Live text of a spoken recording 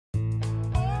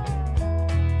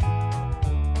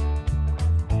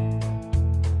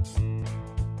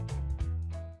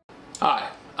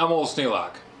I'm Old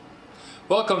Sneelock.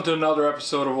 Welcome to another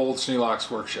episode of Old Sneelock's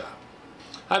Workshop.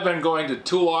 I've been going to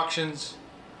tool auctions,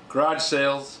 garage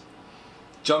sales,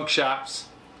 junk shops,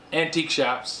 antique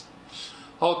shops,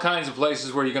 all kinds of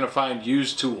places where you're going to find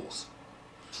used tools.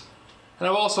 And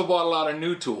I've also bought a lot of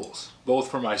new tools, both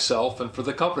for myself and for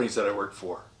the companies that I work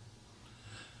for.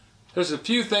 There's a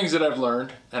few things that I've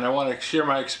learned, and I want to share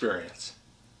my experience.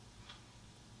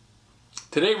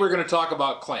 Today we're going to talk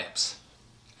about clamps.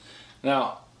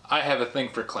 Now, I have a thing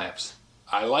for clamps.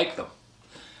 I like them.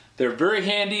 They're very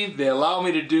handy. They allow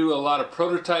me to do a lot of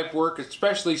prototype work,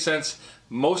 especially since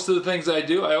most of the things I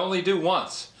do, I only do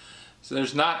once. So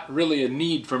there's not really a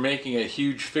need for making a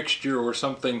huge fixture or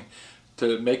something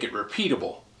to make it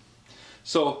repeatable.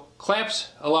 So clamps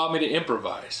allow me to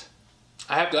improvise.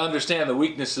 I have to understand the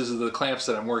weaknesses of the clamps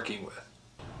that I'm working with.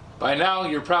 By now,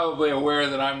 you're probably aware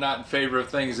that I'm not in favor of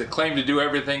things that claim to do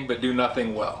everything but do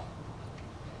nothing well.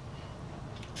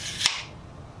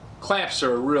 Clamps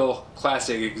are a real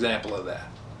classic example of that.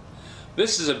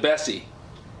 This is a Bessie.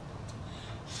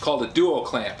 It's called a duo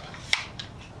clamp.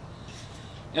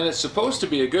 And it's supposed to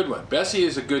be a good one. Bessie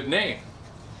is a good name.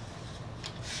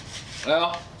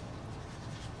 Well,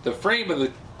 the frame of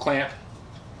the clamp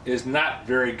is not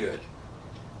very good.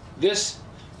 This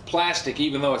plastic,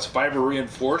 even though it's fiber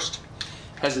reinforced,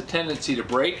 has a tendency to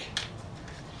break.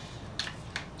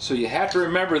 So you have to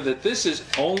remember that this is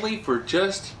only for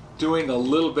just doing a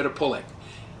little bit of pulling.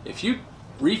 If you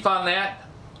reef on that,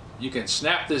 you can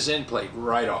snap this end plate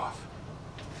right off.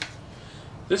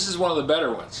 This is one of the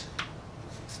better ones.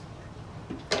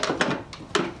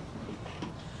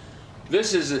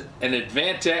 This is an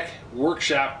Advantech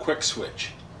Workshop quick switch.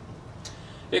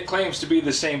 It claims to be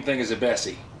the same thing as a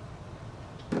Bessie,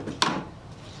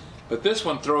 but this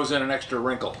one throws in an extra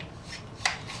wrinkle.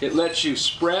 It lets you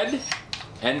spread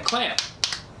and clamp.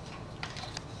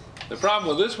 The problem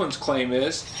with this one's claim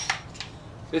is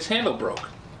this handle broke,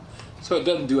 so it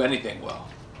doesn't do anything well.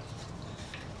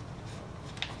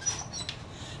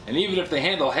 And even if the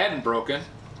handle hadn't broken,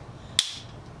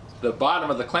 the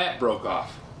bottom of the clamp broke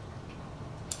off.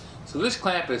 So this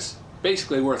clamp is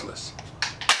basically worthless.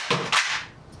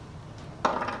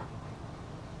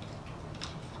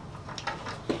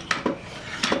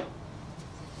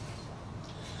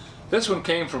 This one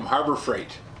came from Harbor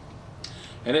Freight,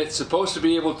 and it's supposed to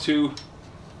be able to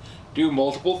do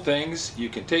multiple things. You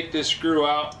can take this screw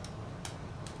out,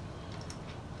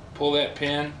 pull that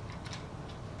pin,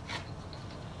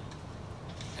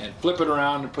 and flip it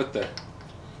around and put the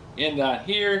end on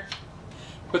here,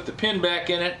 put the pin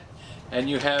back in it, and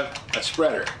you have a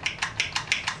spreader.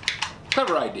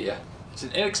 Clever idea. It's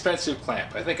an inexpensive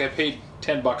clamp. I think I paid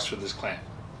 10 bucks for this clamp.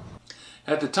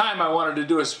 At the time, I wanted to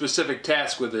do a specific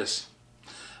task with this.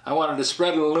 I wanted to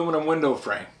spread an aluminum window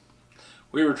frame.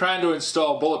 We were trying to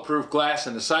install bulletproof glass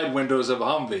in the side windows of a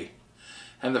Humvee,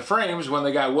 and the frames, when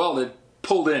they got welded,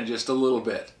 pulled in just a little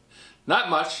bit.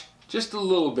 Not much, just a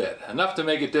little bit, enough to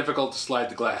make it difficult to slide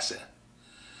the glass in.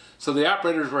 So the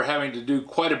operators were having to do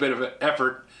quite a bit of an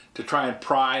effort to try and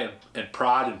pry and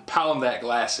prod and pound that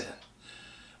glass in.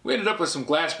 We ended up with some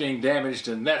glass being damaged,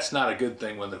 and that's not a good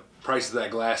thing when the price of that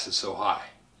glass is so high.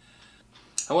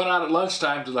 I went out at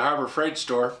lunchtime to the Harbor Freight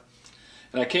store,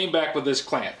 and I came back with this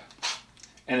clamp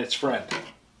and its friend.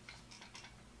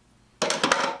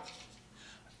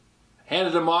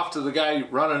 Handed them off to the guy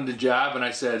running the job, and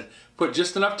I said, put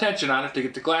just enough tension on it to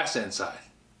get the glass inside.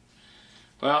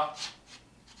 Well,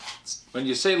 when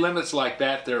you say limits like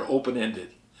that, they're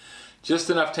open-ended. Just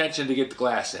enough tension to get the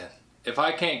glass in. If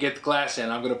I can't get the glass in,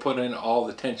 I'm going to put in all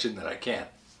the tension that I can.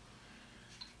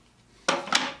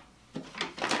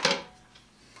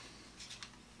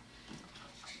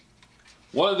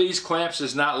 One of these clamps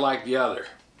is not like the other.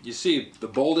 You see the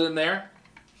bolt in there?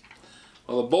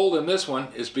 Well, the bolt in this one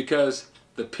is because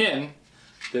the pin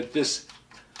that this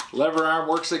lever arm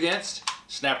works against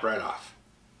snapped right off.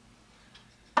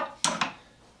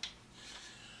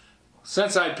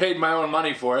 Since I paid my own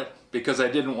money for it, because I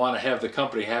didn't want to have the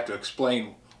company have to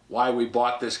explain why we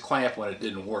bought this clamp when it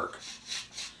didn't work,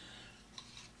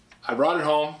 I brought it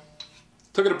home,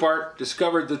 took it apart,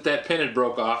 discovered that that pin had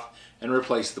broke off, and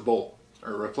replaced the bolt,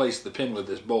 or replaced the pin with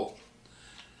this bolt.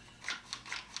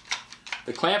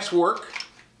 The clamps work.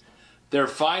 They're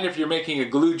fine if you're making a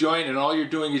glue joint and all you're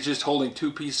doing is just holding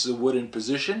two pieces of wood in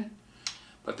position,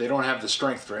 but they don't have the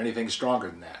strength for anything stronger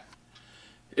than that.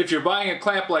 If you're buying a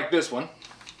clamp like this one,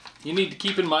 you need to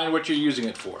keep in mind what you're using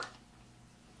it for.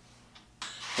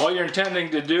 All you're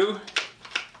intending to do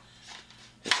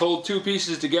is hold two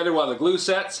pieces together while the glue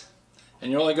sets,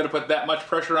 and you're only going to put that much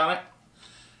pressure on it.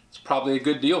 It's probably a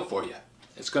good deal for you.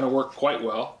 It's going to work quite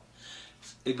well.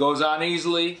 It goes on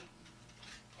easily,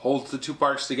 holds the two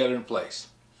parts together in place.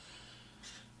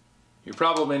 You're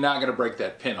probably not going to break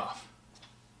that pin off.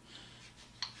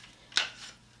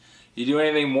 You do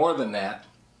anything more than that,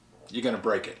 you're going to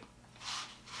break it.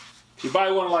 If you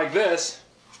buy one like this,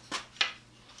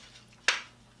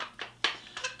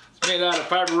 it's made out of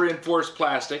fiber reinforced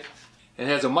plastic. It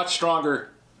has a much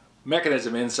stronger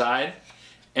mechanism inside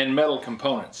and metal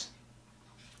components.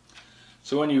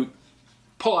 So when you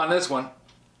pull on this one,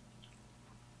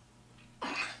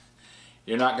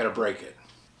 you're not going to break it.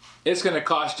 It's going to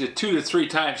cost you 2 to 3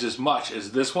 times as much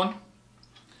as this one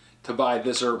to buy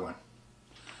this Irwin.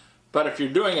 But if you're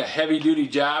doing a heavy duty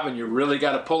job and you really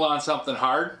got to pull on something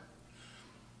hard,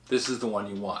 this is the one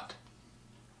you want.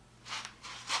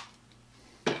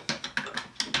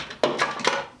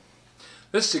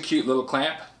 This is a cute little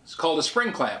clamp. It's called a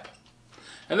spring clamp.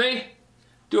 And they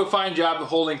do a fine job of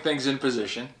holding things in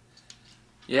position.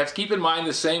 You have to keep in mind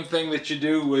the same thing that you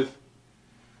do with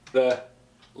the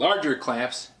larger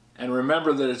clamps, and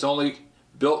remember that it's only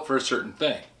built for a certain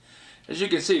thing. As you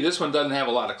can see, this one doesn't have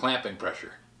a lot of clamping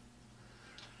pressure.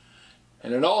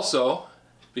 And it also,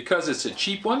 because it's a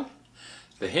cheap one,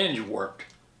 the hinge warped.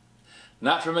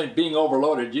 Not from it being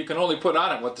overloaded, you can only put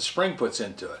on it what the spring puts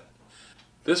into it.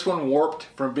 This one warped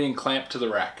from being clamped to the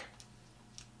rack.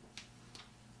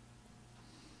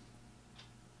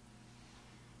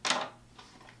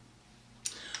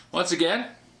 Once again,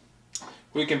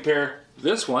 we compare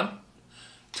this one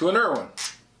to an Irwin.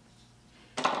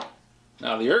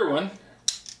 Now the Irwin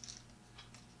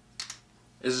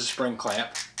is a spring clamp,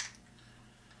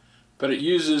 but it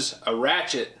uses a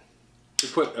ratchet to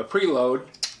put a preload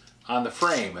on the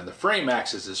frame, and the frame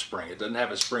acts as a spring. It doesn't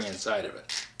have a spring inside of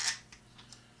it.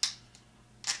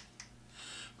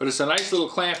 But it's a nice little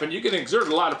clamp, and you can exert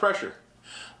a lot of pressure.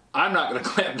 I'm not going to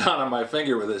clamp down on my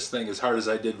finger with this thing as hard as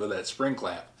I did with that spring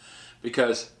clamp,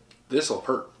 because this will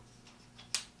hurt.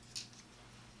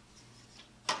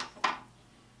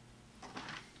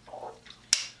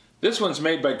 This one's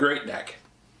made by Great Neck.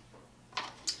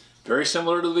 Very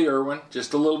similar to the Irwin,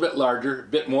 just a little bit larger, a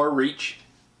bit more reach.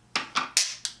 And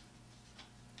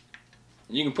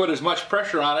you can put as much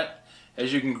pressure on it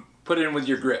as you can put in with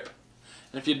your grip.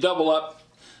 And if you double up,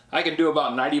 I can do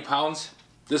about 90 pounds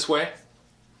this way.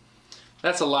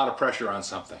 That's a lot of pressure on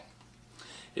something.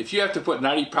 If you have to put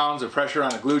 90 pounds of pressure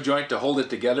on a glue joint to hold it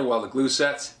together while the glue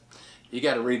sets, you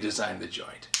got to redesign the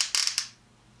joint.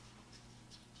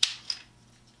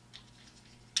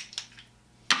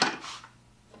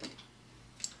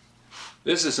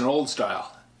 This is an old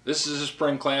style. This is a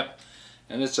spring clamp,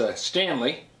 and it's a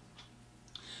Stanley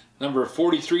number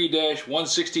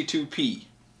 43-162P.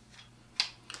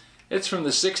 It's from the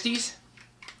 60s.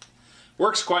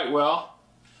 Works quite well.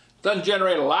 Doesn't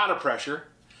generate a lot of pressure,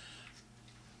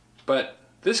 but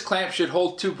this clamp should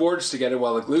hold 2 boards together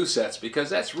while the glue sets, because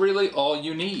that's really all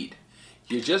you need.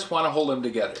 You just want to hold them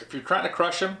together. If you're trying to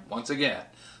crush them, once again,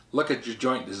 look at your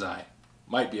joint design.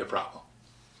 Might be a problem.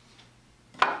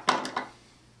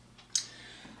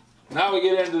 Now we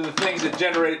get into the things that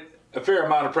generate a fair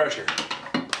amount of pressure.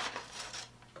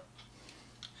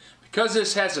 Because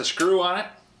this has a screw on it,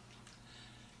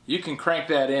 you can crank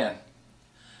that in.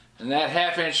 And that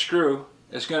 1/2-inch screw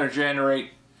is going to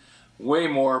generate way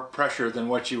more pressure than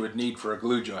what you would need for a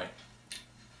glue joint.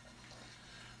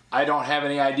 I don't have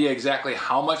any idea exactly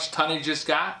how much tonnage it's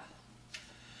got,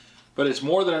 but it's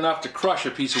more than enough to crush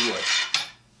a piece of wood.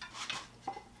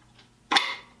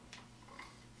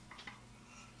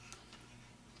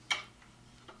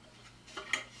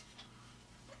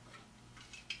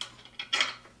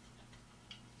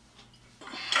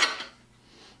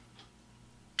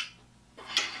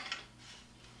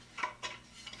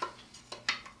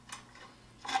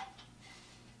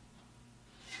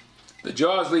 The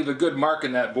jaws leave a good mark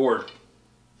in that board.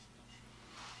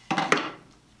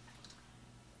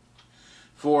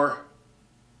 For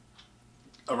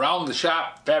around the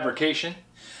shop fabrication,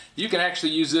 you can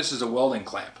actually use this as a welding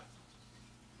clamp.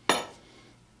 But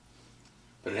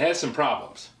it has some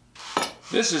problems.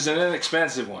 This is an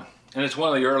inexpensive one, and it's one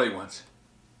of the early ones.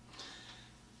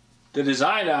 The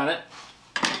design on it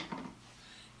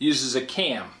uses a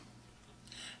cam,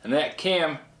 and that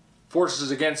cam forces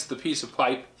against the piece of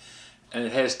pipe, and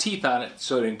it has teeth on it,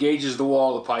 so it engages the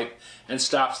wall of the pipe and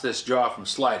stops this jaw from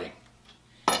sliding.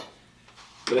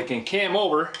 But it can cam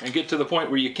over and get to the point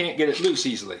where you can't get it loose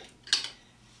easily.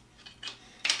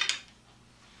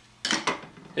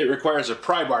 It requires a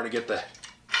pry bar to get the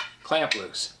clamp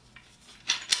loose.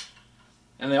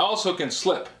 And they also can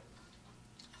slip.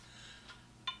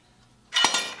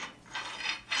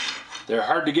 They're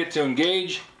hard to get to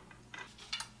engage.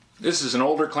 This is an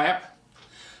older clamp.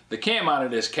 The cam on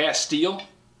it is cast steel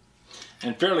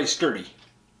and fairly sturdy.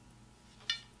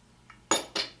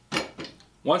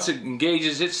 Once it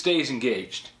engages, it stays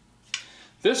engaged.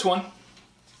 This one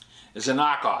is a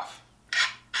knockoff.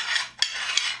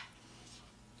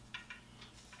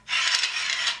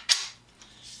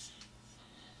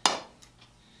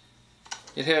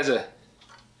 It has a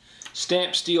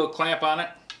stamped steel clamp on it.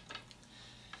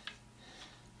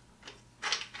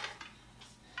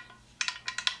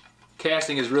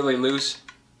 Casting is really loose.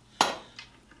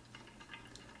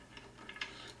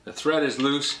 The thread is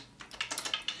loose.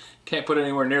 Can't put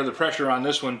anywhere near the pressure on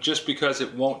this one just because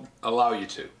it won't allow you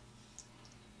to.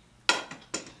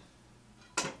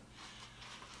 Let's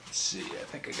see, I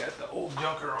think I got the old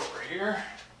junker over here.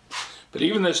 But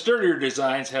even the sturdier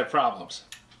designs have problems.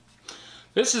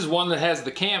 This is one that has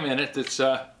the cam in it that's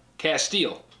cast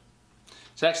steel.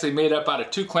 It's actually made up out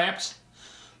of 2 clamps.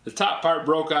 The top part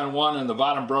broke on one and the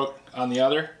bottom broke on the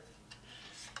other.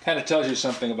 Kind of tells you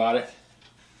something about it.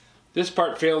 This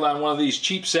part failed on one of these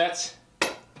cheap sets,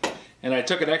 and I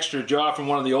took an extra jaw from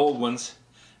one of the old ones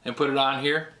and put it on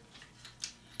here.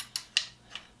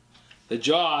 The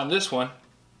jaw on this one,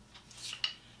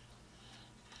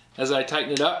 as I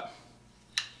tighten it up,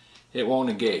 it won't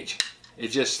engage. It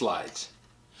just slides.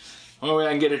 The only way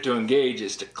I can get it to engage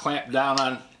is to clamp down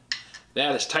on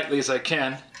that as tightly as I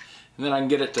can, and then I can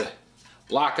get it to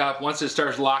lock up. Once it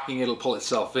starts locking, it'll pull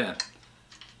itself in.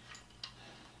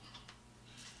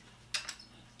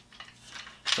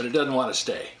 But it doesn't want to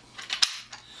stay.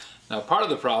 Now, part of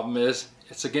the problem is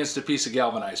it's against a piece of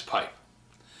galvanized pipe.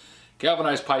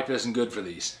 Galvanized pipe isn't good for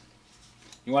these.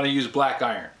 You want to use black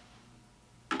iron.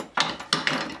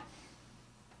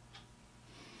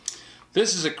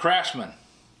 This is a Craftsman.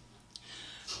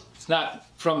 It's not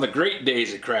from the great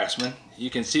days of Craftsman. You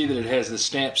can see that it has the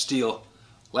stamped steel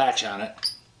latch on it.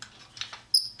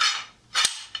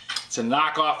 It's a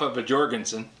knockoff of a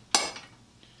Jorgensen.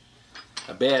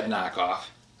 A bad knockoff.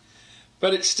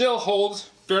 But it still holds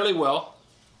fairly well.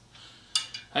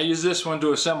 I used this one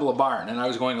to assemble a barn, and I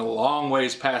was going a long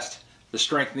ways past the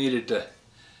strength needed to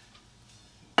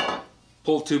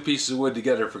pull 2 pieces of wood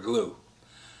together for glue.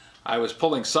 I was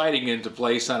pulling siding into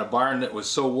place on a barn that was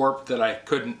so warped that I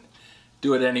couldn't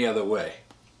do it any other way.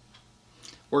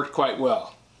 Worked quite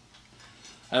well.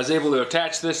 I was able to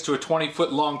attach this to a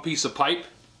 20-foot long piece of pipe,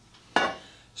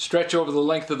 stretch over the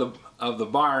length of the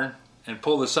barn and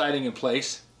pull the siding in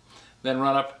place, then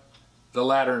run up the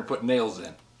ladder and put nails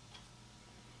in.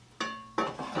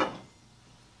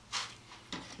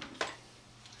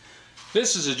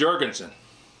 This is a Jorgensen.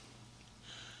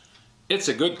 It's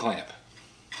a good clamp.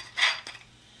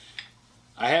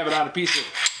 I have it on a piece of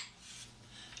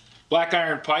black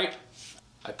iron pipe.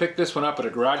 I picked this one up at a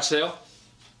garage sale.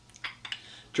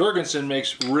 Jorgensen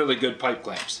makes really good pipe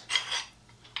clamps.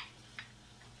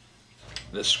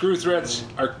 The screw threads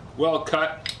are well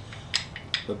cut.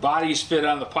 The bodies fit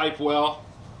on the pipe well.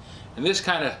 And this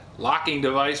kind of locking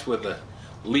device with the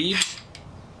leads,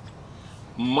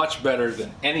 much better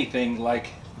than anything like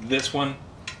this one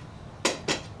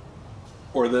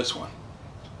or this one.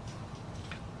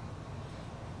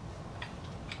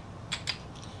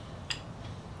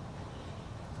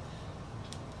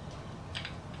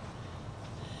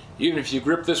 Even if you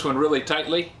grip this one really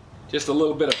tightly, just a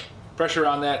little bit of pressure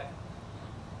on that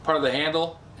part of the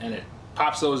handle and it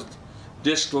pops those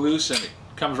discs loose and it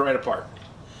comes right apart.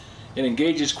 It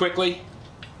engages quickly.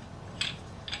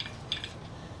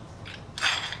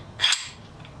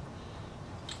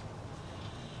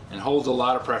 And holds a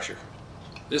lot of pressure.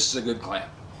 This is a good clamp.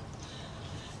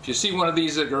 If you see one of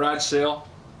these at a garage sale,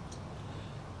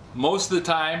 most of the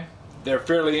time they're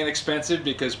fairly inexpensive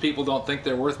because people don't think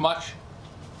they're worth much.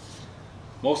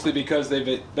 Mostly because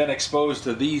they've been exposed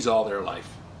to these all their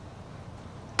life.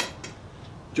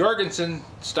 Jorgensen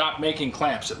stopped making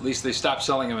clamps. At least they stopped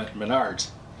selling them at Menards.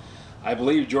 I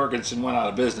believe Jorgensen went out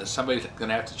of business. Somebody's going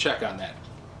to have to check on that.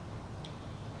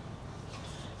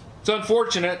 It's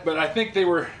unfortunate, but I think they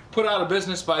were put out of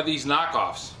business by these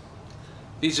knockoffs.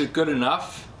 These are good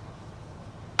enough.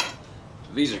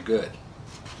 These are good.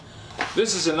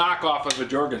 This is a knockoff of a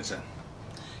Jorgensen.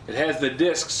 It has the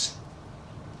discs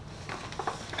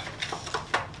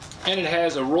and it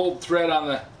has a rolled thread on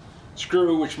the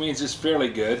screw, which means it's fairly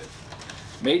good.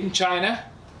 Made in China.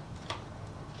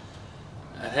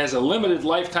 It has a limited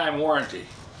lifetime warranty.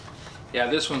 Yeah,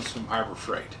 this one's from Harbor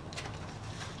Freight.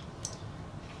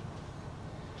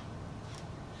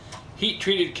 Heat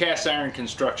treated cast iron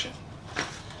construction.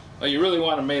 Well, you really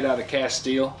want them made out of cast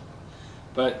steel,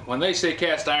 but when they say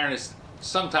cast iron,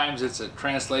 sometimes it's a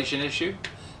translation issue.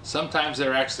 Sometimes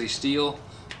they're actually steel.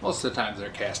 Most of the time they're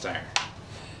cast iron.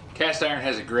 Cast iron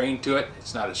has a grain to it.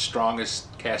 It's not as strong as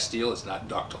cast steel. It's not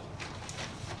ductile.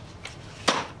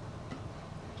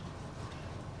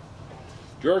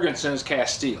 Jorgensen's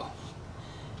cast steel.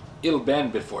 It'll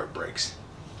bend before it breaks.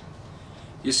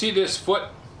 You see this foot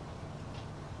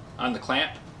on the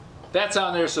clamp? That's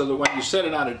on there so that when you set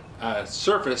it on a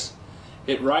surface,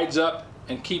 it rides up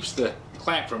and keeps the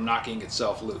clamp from knocking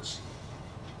itself loose.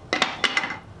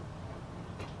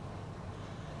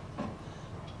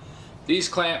 These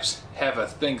clamps have a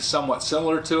thing somewhat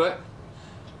similar to it.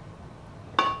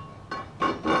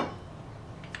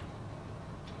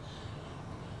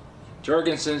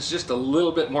 Jorgensen's just a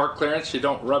little bit more clearance. You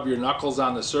don't rub your knuckles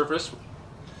on the surface.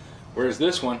 Whereas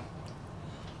this one,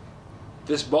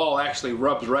 this ball actually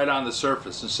rubs right on the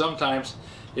surface. And sometimes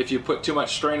if you put too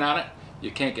much strain on it,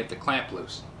 you can't get the clamp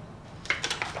loose.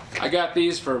 I got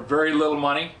these for very little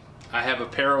money. I have a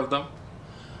pair of them.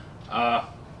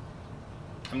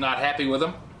 I'm not happy with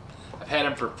them. I've had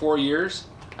them for 4 years.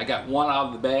 I got one out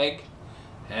of the bag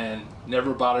and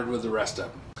never bothered with the rest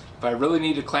of them. If I really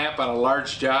need a clamp on a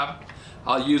large job,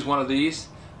 I'll use one of these,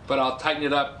 but I'll tighten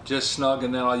it up just snug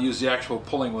and then I'll use the actual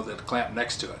pulling with it to clamp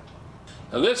next to it.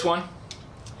 Now this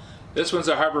one's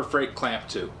a Harbor Freight clamp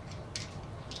too.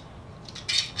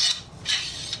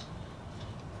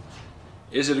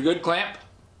 Is it a good clamp?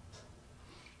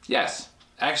 Yes,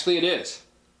 actually it is.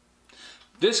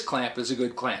 This clamp is a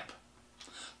good clamp.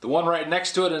 The one right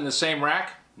next to it in the same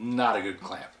rack, not a good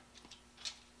clamp.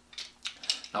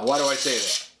 Now why do I say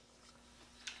that?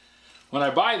 When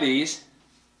I buy these,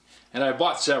 and I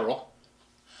bought several,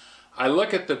 I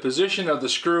look at the position of the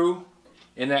screw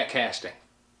in that casting.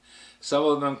 Some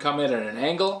of them come in at an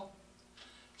angle,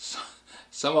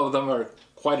 some of them are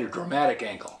quite a dramatic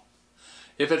angle.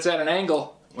 If it's at an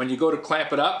angle, when you go to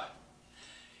clamp it up,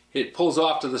 it pulls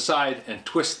off to the side and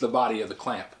twists the body of the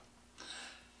clamp.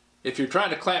 If you're trying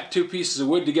to clamp two pieces of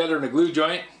wood together in a glue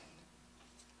joint,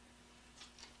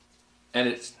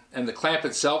 and the clamp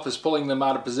itself is pulling them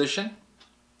out of position,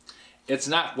 it's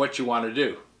not what you want to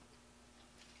do.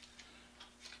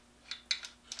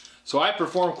 So I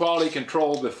perform quality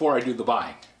control before I do the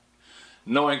buying,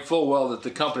 knowing full well that the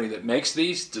company that makes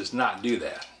these does not do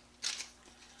that.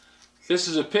 This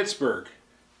is a Pittsburgh,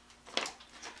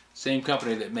 same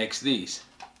company that makes these.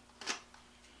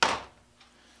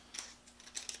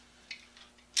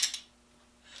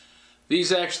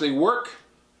 These actually work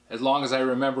as long as I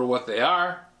remember what they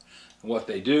are, and what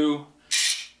they do,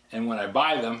 and when I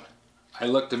buy them, I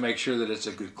look to make sure that it's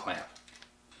a good clamp.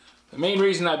 The main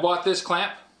reason I bought this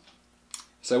clamp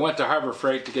is I went to Harbor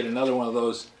Freight to get another one of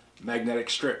those magnetic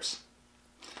strips,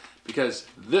 because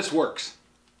this works.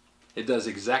 It does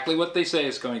exactly what they say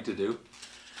it's going to do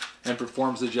and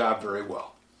performs the job very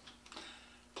well.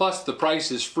 Plus the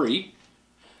price is free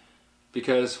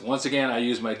because once again I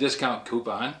use my discount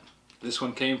coupon. This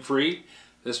one came free,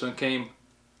 this one came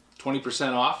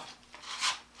 20% off.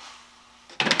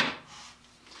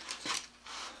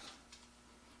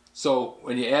 So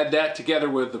when you add that together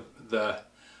with the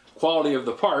quality of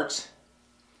the parts,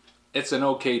 it's an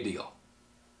okay deal.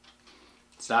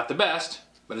 It's not the best,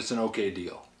 but it's an okay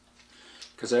deal.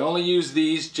 Because I only use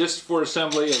these just for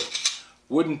assembly of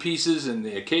wooden pieces and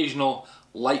the occasional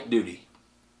light duty.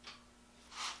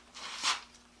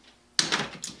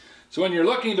 So when you're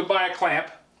looking to buy a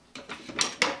clamp,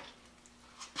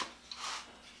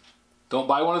 don't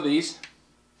buy one of these.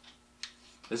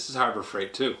 This is Harbor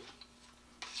Freight too.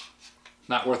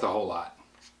 Not worth a whole lot.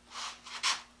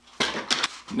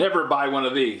 Never buy one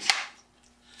of these.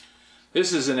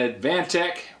 This is an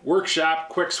Advantech Workshop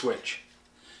Quick Switch.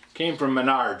 Came from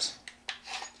Menards.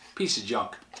 Piece of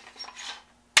junk.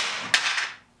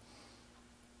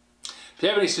 If you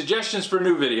have any suggestions for a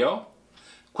new video,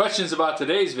 questions about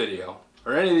today's video,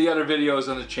 or any of the other videos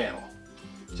on the channel,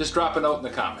 just drop a note in the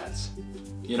comments.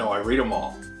 You know I read them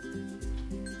all.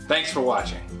 Thanks for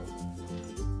watching.